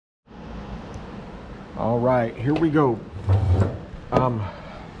All right, here we go.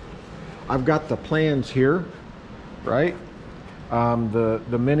 I've got the plans here, right?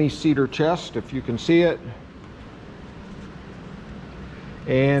 The mini cedar chest, if you can see it,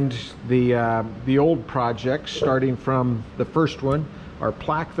 and the old project, starting from the first one, our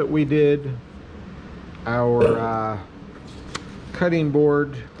plaque that we did, our cutting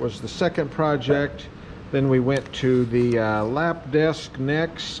board was the second project. Then we went to the lap desk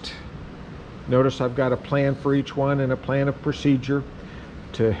next. Notice I've got a plan for each one and a plan of procedure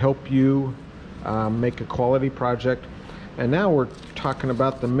to help you make a quality project. And now we're talking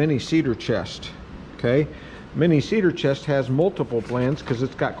about the mini cedar chest. Okay, mini cedar chest has multiple plans because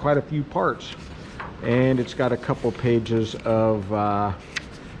it's got quite a few parts, and it's got a couple pages of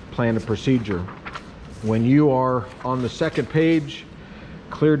plan of procedure. When you are on the second page,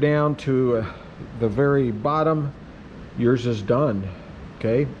 clear down to the very bottom, yours is done.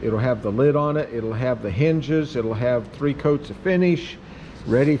 Okay, it'll have the lid on it, it'll have the hinges, it'll have 3 coats of finish,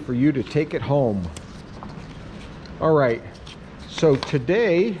 ready for you to take it home. All right, so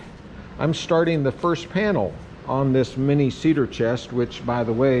today I'm starting the first panel on this mini cedar chest, which by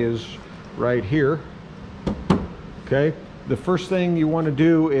the way is right here. Okay, the first thing you want to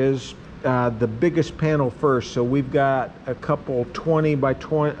do is the biggest panel first. So we've got a couple 20 by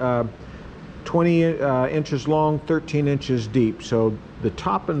 20 inches long, 13 inches deep. So the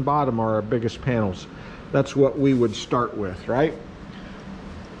top and bottom are our biggest panels. That's what we would start with, right?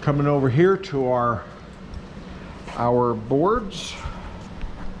 Coming over here to our boards.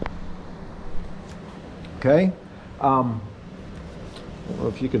 Okay, I don't know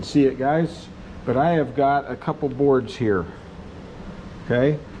if you can see it, guys, but I have got a couple boards here.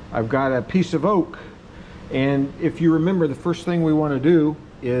 Okay, I've got a piece of oak, and if you remember, the first thing we want to do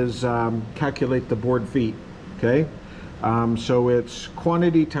is calculate the board feet. Okay, so it's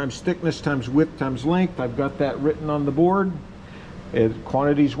quantity times thickness times width times length. I've got that written on the board.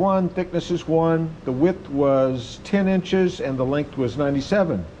 Quantity is 1, thickness is 1, the width was 10 inches, and the length was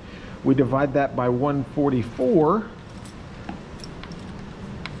 97. We divide that by 144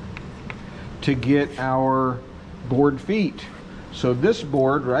 to get our board feet. So this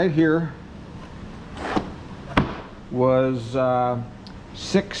board right here was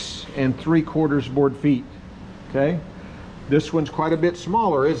 6 3/4 board feet. Okay, this one's quite a bit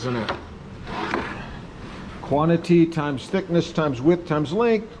smaller, isn't it? Quantity times thickness times width times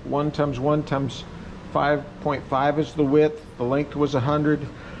length. 1 times 1 times 5.5 is the width. The length was 100.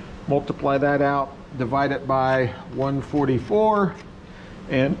 Multiply that out, divide it by 144,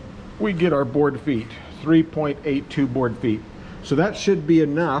 and we get our board feet, 3.82 board feet. So that should be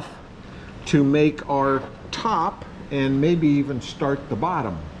enough to make our top and maybe even start the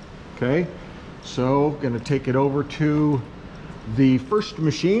bottom. Okay, so going to take it over to the first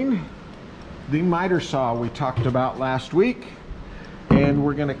machine, the miter saw we talked about last week, and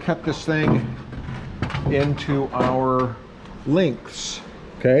we're going to cut this thing into our lengths.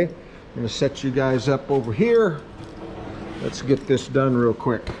 Okay, I'm going to set you guys up over here. Let's get this done real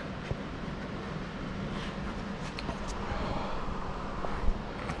quick.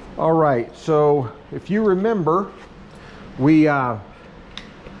 All right, so if you remember, we have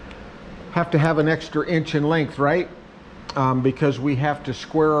to have an extra inch in length, right? Because we have to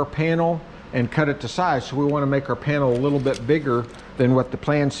square our panel and cut it to size. So we want to make our panel a little bit bigger than what the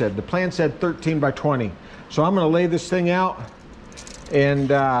plan said. The plan said 13 by 20. So I'm going to lay this thing out,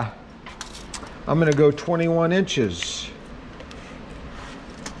 and I'm going to go 21 inches.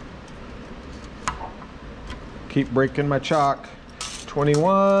 Keep breaking my chalk.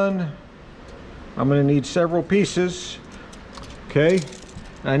 21. I'm going to need several pieces. Okay,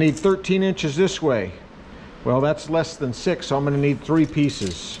 I need 13 inches this way. Well, that's less than 6, so I'm going to need 3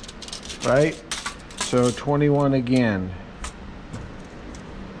 pieces, right? So 21 again.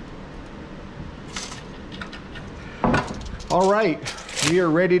 All right, we are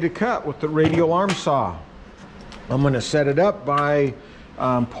ready to cut with the radial arm saw. I'm going to set it up by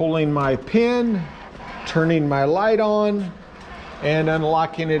pulling my pin, turning my light on, and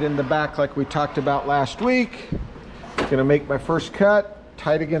unlocking it in the back like we talked about last week. Going to make my first cut,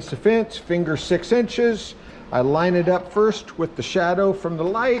 tight against the fence, finger 6 inches. I line it up first with the shadow from the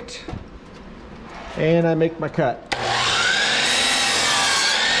light, and I make my cut.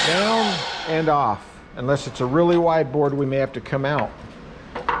 Down and off. Unless it's a really wide board, we may have to come out.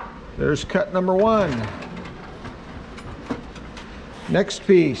 There's cut number 1. Next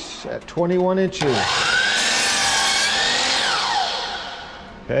piece at 21 inches.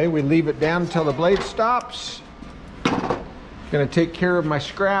 Okay, we leave it down until the blade stops. Gonna take care of my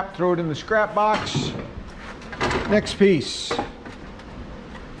scrap, throw it in the scrap box. Next piece.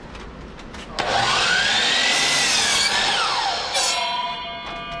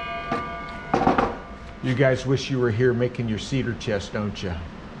 You guys wish you were here making your cedar chest, don't you?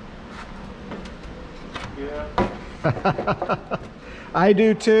 Yeah. I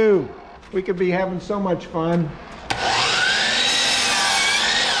do too. We could be having so much fun.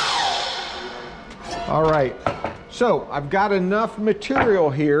 All right, so I've got enough material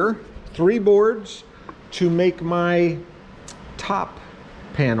here, 3 boards, to make my top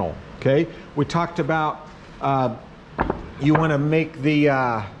panel, okay? We talked about you want to make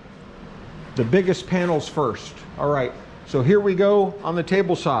the biggest panels first. All right, so here we go on the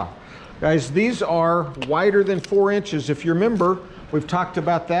table saw. Guys, these are wider than 4 inches. If you remember, we've talked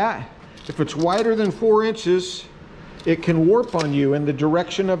about that. If it's wider than 4 inches, it can warp on you in the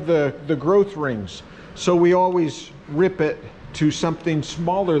direction of the growth rings. So we always rip it to something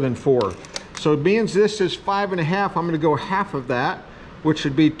smaller than 4. So being this is 5.5, I'm going to go half of that, which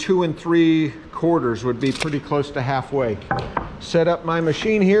would be 2 3/4, would be pretty close to halfway. Set up my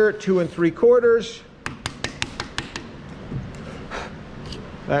machine here at 2 3/4.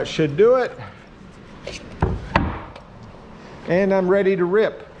 That should do it. And I'm ready to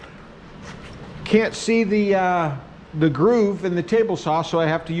rip. Can't see the groove in the table saw, so I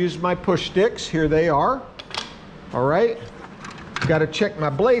have to use my push sticks. Here they are. All right. Got to check my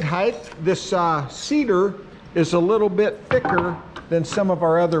blade height. This cedar is a little bit thicker than some of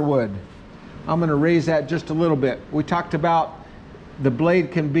our other wood. I'm going to raise that just a little bit. We talked about the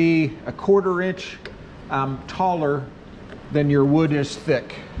blade can be 1/4 inch taller than your wood is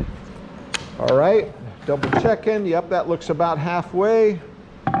thick. All right, double checking. Yep, that looks about halfway.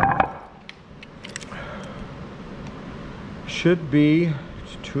 Should be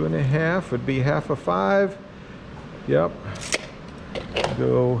 2.5, would be half of 5. Yep,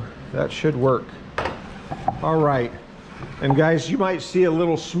 go, that should work. All right, and guys, you might see a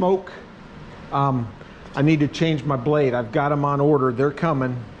little smoke. I need to change my blade. I've got them on order, they're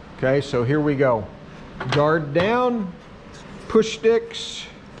coming. Okay, so here we go. Guard down, push sticks,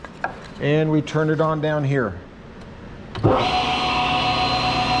 and we turn it on down here.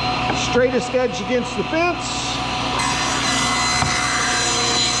 Straightest edge against the fence.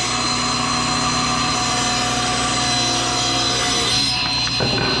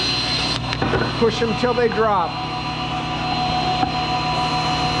 Push them till they drop.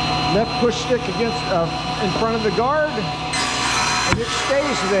 Left push stick against in front of the guard, and it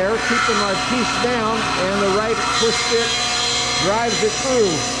stays there, keeping my piece down, and the right push stick drives it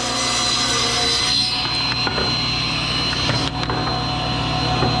through.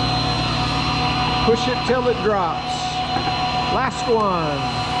 Push it till it drops. Last one.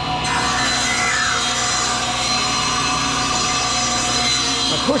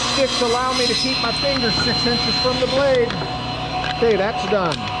 My push sticks allow me to keep my fingers 6 inches from the blade. Okay, that's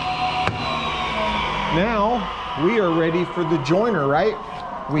done. Now we are ready for the joiner, right?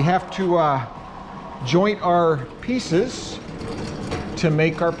 We have to joint our pieces to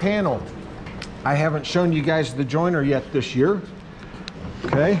make our panel. I haven't shown you guys the joiner yet this year.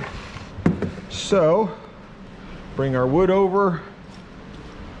 Okay, so bring our wood over.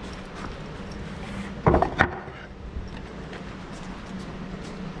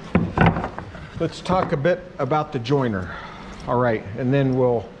 Let's talk a bit about the joiner. All right, and then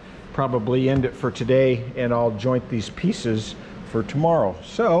we'll probably end it for today, and I'll joint these pieces for tomorrow.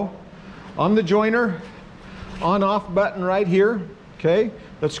 So on the joiner, on off button right here. Okay,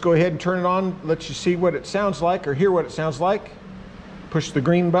 let's go ahead and turn it on. Let you see what it sounds like, or hear what it sounds like. Push the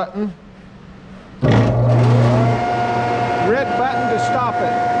green button. Red button to stop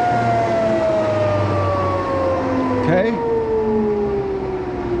it. Okay.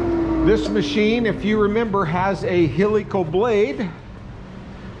 This machine, if you remember, has a helical blade.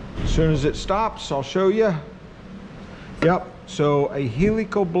 As soon as it stops, I'll show you. Yep, so a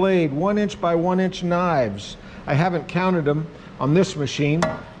helical blade, 1 inch by 1 inch knives. I haven't counted them on this machine,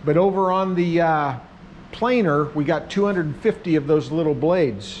 but over on the planer, we got 250 of those little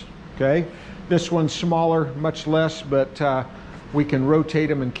blades, okay? This one's smaller, much less, but we can rotate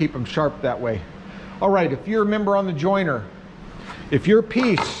them and keep them sharp that way. All right, if you remember on the joiner, if your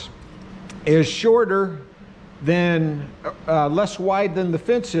piece is shorter than, less wide than the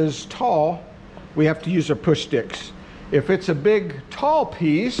fence is tall, we have to use our push sticks. If it's a big, tall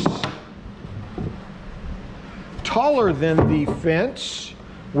piece, taller than the fence,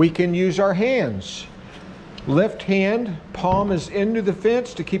 we can use our hands. Left hand, palm is into the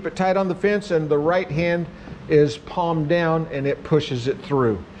fence to keep it tight on the fence, and the right hand is palm down and it pushes it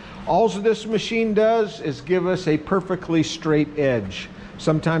through. All this machine does is give us a perfectly straight edge.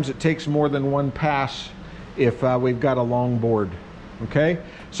 Sometimes it takes more than one pass if we've got a long board. Okay,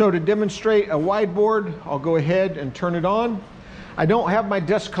 so to demonstrate a wide board, I'll go ahead and turn it on. I don't have my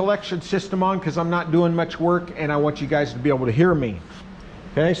dust collection system on because I'm not doing much work and I want you guys to be able to hear me.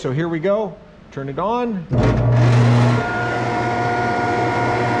 Okay, so here we go. Turn it on. It's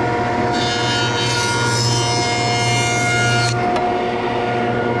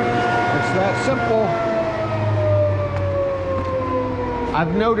that simple.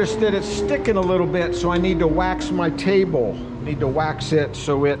 I've noticed that it's sticking a little bit, so I need to wax my table. I need to wax it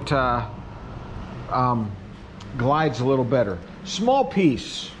so it glides a little better. Small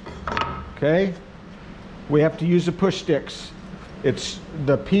piece, okay? We have to use the push sticks.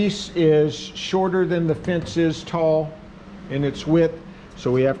 The piece is shorter than the fence is tall in its width, so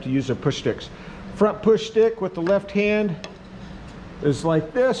we have to use the push sticks. Front push stick with the left hand is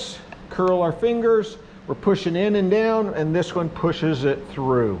like this. Curl our fingers. We're pushing in and down, and this one pushes it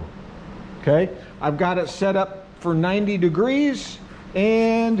through. Okay, I've got it set up for 90 degrees,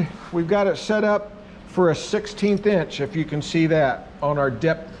 and we've got it set up for a 1/16 inch, if you can see that on our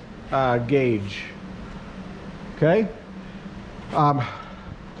depth gauge. Okay,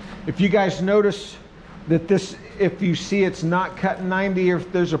 if you guys notice that this, if you see it's not cutting 90, or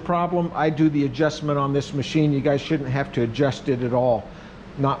if there's a problem, I do the adjustment on this machine. You guys shouldn't have to adjust it at all.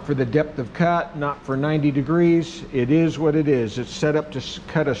 Not for the depth of cut, not for 90 degrees. It is what it is. It's set up to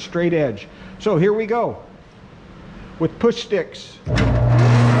cut a straight edge. So here we go with push sticks.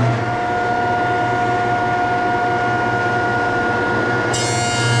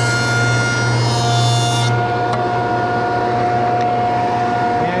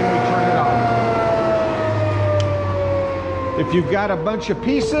 If you've got a bunch of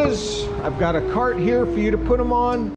pieces, I've got a cart here for you to put them on.